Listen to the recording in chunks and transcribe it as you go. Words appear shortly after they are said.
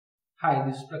Hi,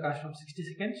 this is Prakash from 60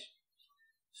 Seconds.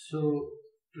 So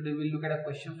today we'll look at a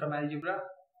question from Algebra.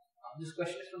 This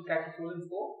question is from CA 2004.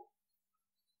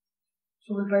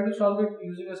 So we'll try to solve it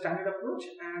using a standard approach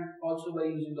and also by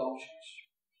using the options.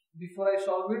 Before I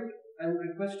solve it, I would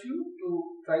request you to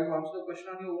try to answer the question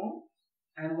on your own,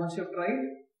 and once you have tried,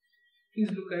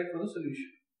 please look at it for the solution.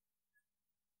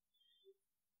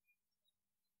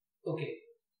 Okay,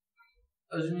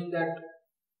 assuming that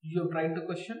you have tried the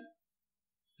question,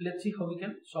 let's see how we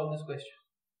can solve this question.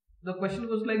 The question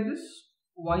goes like this: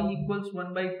 y equals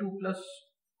 1 by 2 plus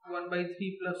 1 by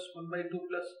 3 plus 1 by 2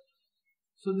 plus.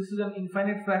 So this is an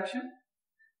infinite fraction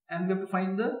and we have to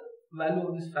find the value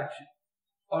of this fraction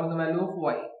or the value of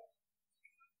y.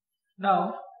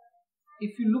 Now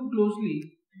if you look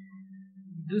closely,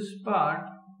 this part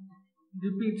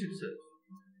repeats itself.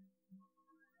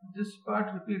 This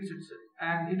part repeats itself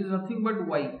and it is nothing but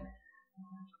y.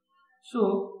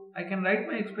 So I can write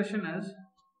my expression as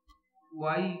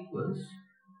y equals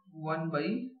 1 by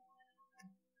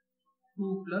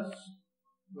 2 plus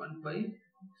 1 by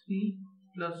 3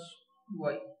 plus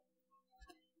y.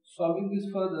 Solving this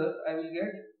further, I will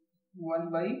get 1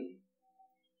 by,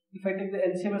 if I take the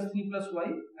LCM as 3 plus y,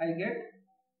 I get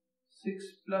 6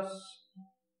 plus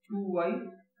 2y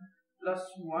plus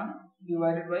 1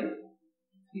 divided by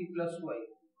 3 plus y,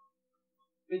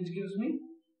 which gives me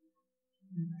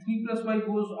 3 plus y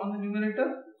goes on the numerator,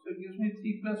 so it gives me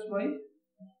 3 plus y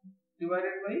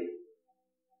divided by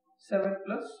 7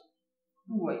 plus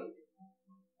 2y.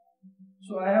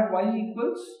 So I have y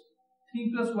equals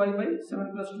 3 plus y by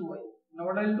 7 plus 2y. Now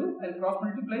what I will do, I will cross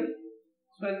multiply,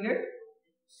 so I will get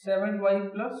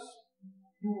 7y plus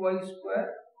 2y square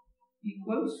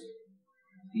equals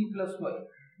 3 plus y.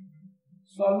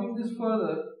 Solving this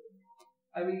further,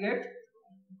 I will get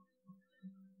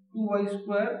 2y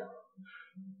square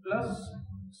plus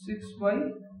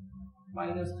 6y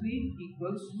minus 3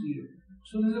 equals 0.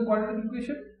 So this is a quadratic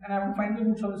equation and I have to find the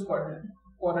roots of this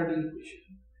quadratic equation.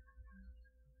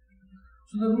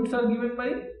 So the roots are given by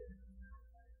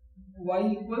y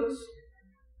equals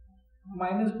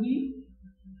minus b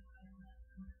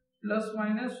plus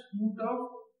minus root of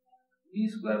b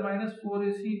square minus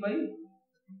 4ac by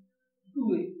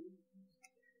 2a.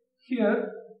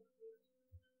 Here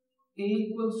a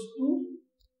equals 2,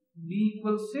 b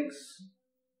equals 6,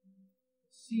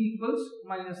 c equals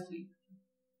minus 3.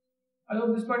 I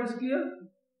hope this part is clear.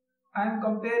 I am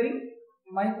comparing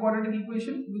my quadratic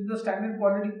equation with the standard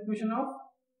quadratic equation of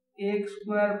ax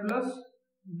square plus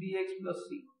bx plus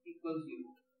c equals 0.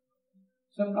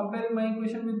 So I am comparing my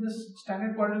equation with this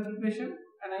standard quadratic equation,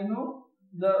 and I know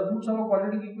the roots of a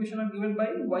quadratic equation are given by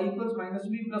y equals minus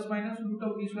b plus minus root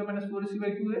of b square minus 4ac by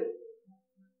 2a.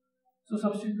 So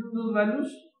substituting those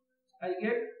values, I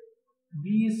get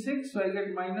b is 6, so I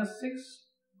get minus 6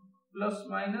 plus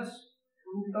minus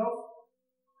root of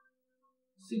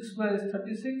 6 square is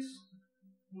 36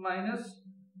 minus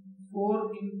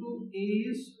 4 into a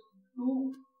is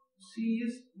 2, c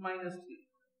is minus 3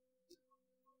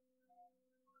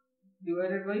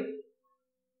 divided by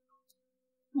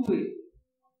 2a,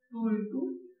 2 into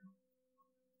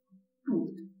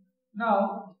 2.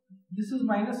 Now this is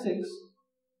minus 6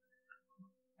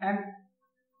 and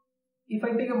if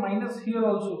I take a minus here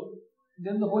also,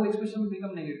 then the whole expression will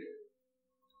become negative.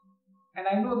 And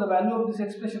I know the value of this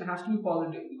expression has to be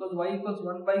positive because y equals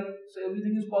 1 by, so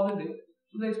everything is positive.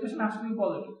 So the expression has to be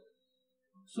positive.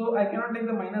 So I cannot take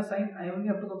the minus sign, I only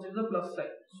have to consider the plus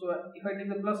sign. So if I take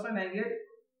the plus sign, I get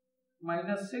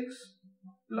minus 6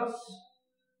 plus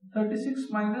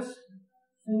 36 minus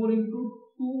 4 into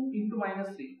 2 into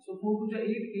minus 3. So 4 to 8,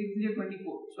 8 3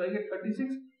 24. So I get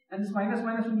 36 and this minus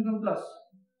minus will become plus.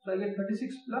 So I get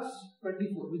 36 plus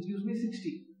 24, which gives me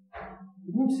 60.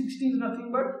 Root 60 is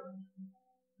nothing but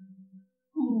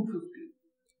 2 root 50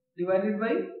 divided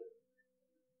by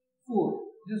 4.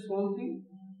 This whole thing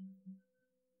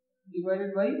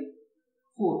divided by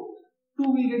 4. 2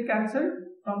 will get cancelled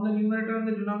from the numerator and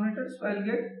the denominator. So I will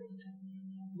get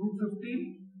root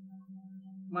 15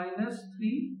 minus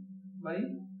 3 by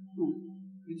 2,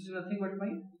 which is nothing but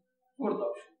my fourth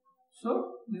option.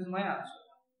 So this is my answer.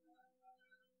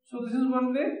 So this is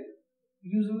one way.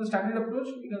 Using the standard approach,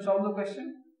 we can solve the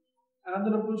question.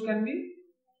 Another approach can be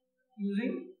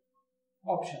using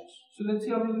options. So let's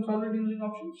see how we can solve it using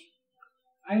options.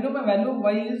 I know my value of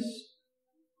y is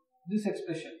this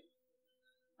expression.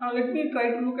 Now let me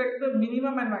try to look at the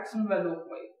minimum and maximum value of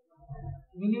y.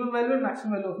 Minimum value and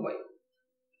maximum value of y.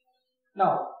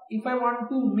 Now if I want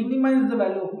to minimize the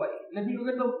value of y, let me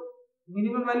look at the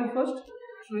minimum value first.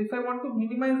 So if I want to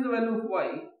minimize the value of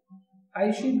y, I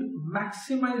should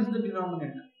maximize the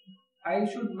denominator.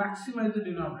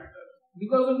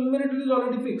 because the numerator is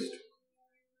already fixed.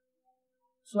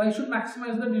 So I should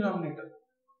maximize the denominator.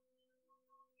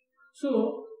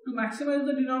 So to maximize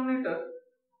the denominator,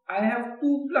 I have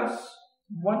 2 plus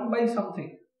 1 by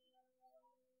something.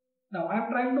 Now I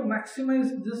am trying to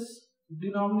maximize this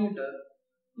denominator.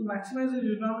 To maximize the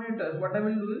denominator, what I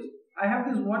will do is, I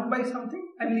have this 1 by something,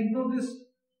 I will ignore this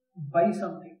by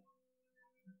something.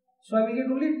 So I will get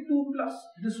only 2 plus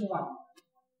this 1.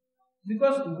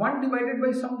 Because 1 divided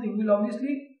by something will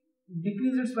obviously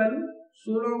decrease its value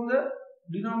so long the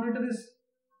denominator is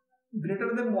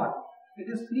greater than 1. It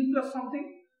is 3 plus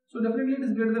something, so definitely it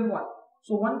is greater than 1.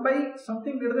 So 1 by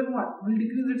something greater than 1 will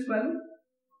decrease its value.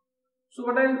 So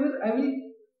what I will do is,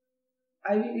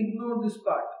 I will ignore this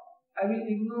part. I will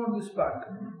ignore this part.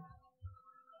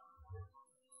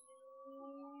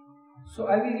 So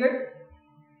I will get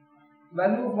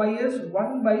value of y as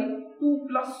 1 by 2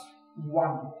 plus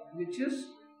 1, which is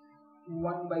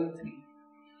 1 by 3.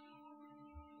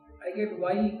 I get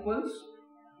y equals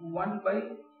 1 by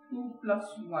 2 plus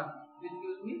 1, which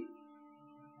gives me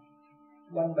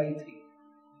 1 by 3.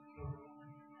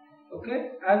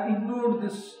 Okay, I have ignored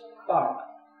this part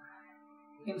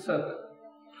in circle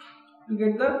to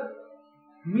get the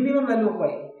minimum value of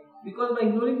y. Because by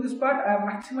ignoring this part, I have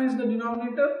maximized the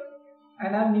denominator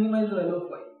and I have minimized the value of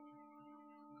y.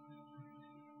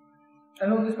 I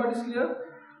hope this part is clear.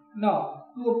 Now,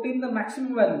 to obtain the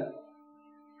maximum value,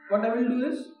 what I will do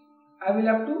is, I will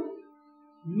have to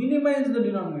minimize the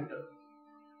denominator.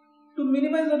 To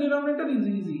minimize the denominator is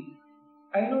easy.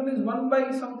 I know it is 1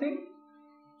 by something.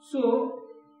 So,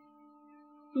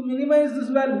 to minimize this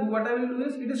value, what I will do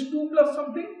is, it is 2 plus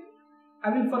something. I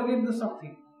will forget the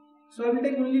something. So, I will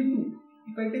take only 2.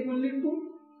 If I take only 2,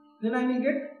 then I will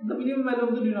get the minimum value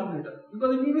of the denominator.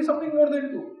 Because it will be something more than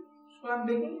 2. So, I am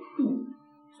taking 2.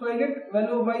 So, I get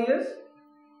value of y as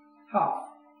half.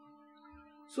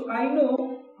 So, I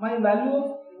know my value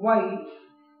of y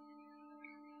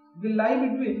will lie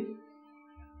between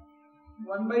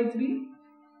 1 by 3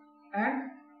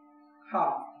 and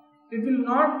half. It will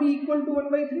not be equal to 1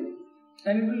 by 3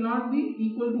 and it will not be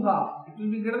equal to half. It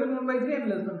will be greater than 1 by 3 and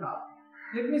less than half.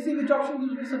 Let me see which option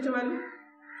gives me such a value.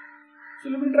 So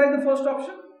let me try the first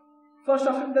option. First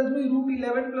option tells me root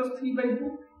 11 plus 3 by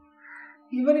 2.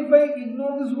 Even if I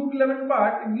ignore this root 11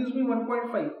 part, it gives me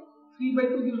 1.5. 3 by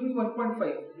 2 gives me 1.5,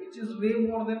 which is way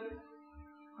more than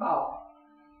half.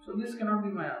 So this cannot be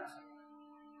my answer.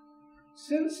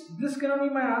 Since this cannot be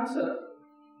my answer,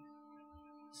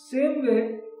 same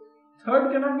way,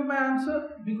 third cannot be my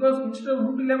answer, because instead of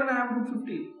root 11 I have root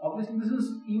 15. Obviously this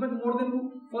is even more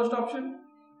than first option.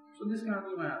 So this cannot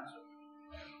be my answer.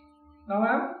 Now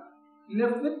I am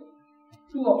left with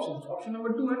two options. Option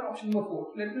number 2 and option number 4.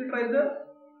 Let me try the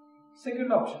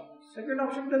second option. Second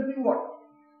option tells me what?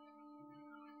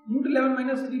 Root 11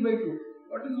 minus 3 by 2.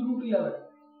 What is root 11?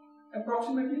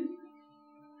 Approximately.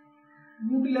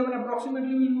 Root 11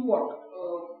 approximately will do what?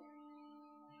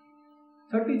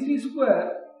 33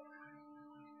 square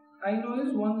I know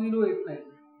is 1089.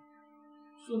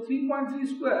 So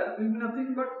 3.3 square will be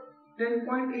nothing but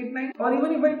 10.89. Or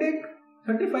even if I take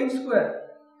 35 square.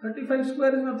 35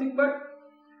 square is nothing but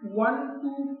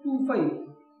 1225.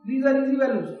 These are easy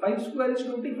values. 5 square is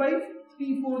 25.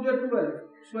 3 4 are 12.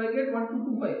 So I get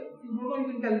 1225. If you don't know,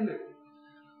 you can calculate.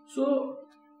 So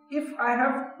if I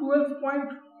have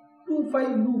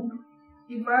 12.25 root,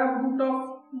 if I have root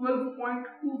of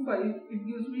 12.25, it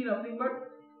gives me nothing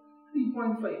but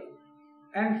 3.5.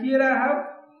 And here I have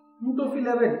root of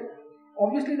 11.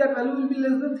 Obviously that value will be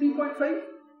less than 3.5.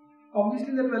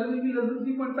 Obviously that value will be less than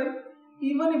 3.5.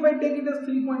 Even if I take it as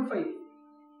 3.5,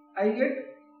 I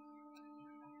get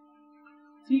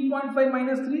 3.5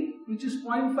 minus 3, which is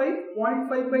 0.5.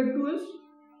 0.5 by 2 is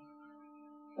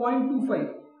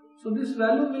 0.25. So this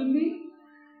value will be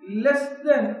less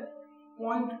than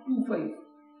 0.25.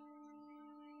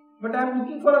 But I am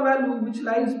looking for a value which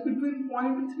lies between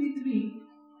 0.33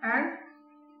 and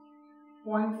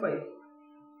 0.5.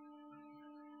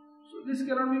 So this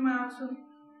cannot be my answer.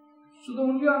 So the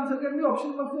only answer can be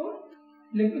option number 4.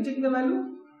 Let me check the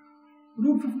value.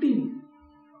 Root 15.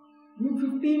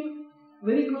 Root 15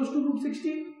 very close to root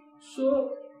 16.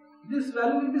 So this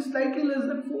value will be slightly less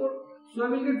than 4. So I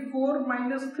will get 4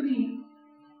 minus 3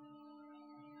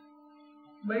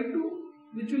 by 2,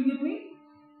 which will give me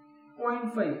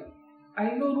 0.5.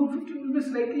 I know root 15 will be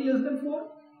slightly less than 4.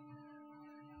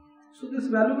 So this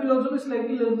value will also be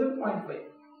slightly less than 0.5.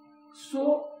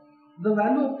 So the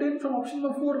value obtained from option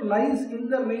number 4 lies in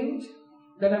the range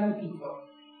that I am looking for.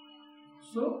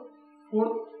 So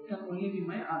 4th can only be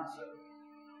my answer.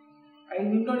 I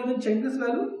need not even check this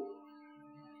value,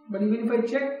 but even if I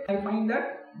check, I find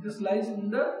that this lies in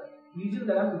the region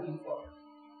that I am looking for.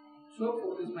 So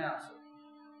 4 is my answer.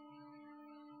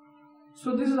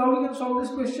 So this is how we can solve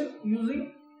this question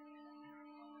using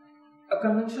a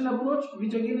conventional approach,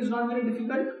 which again is not very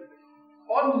difficult,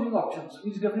 or using options,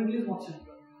 which definitely is much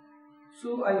simpler.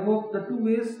 So I hope the two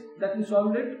ways that we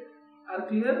solved it are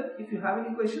clear. If you have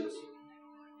any questions,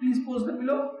 please post them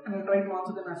below and I'll try to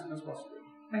answer them as soon as possible.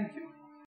 Thank you.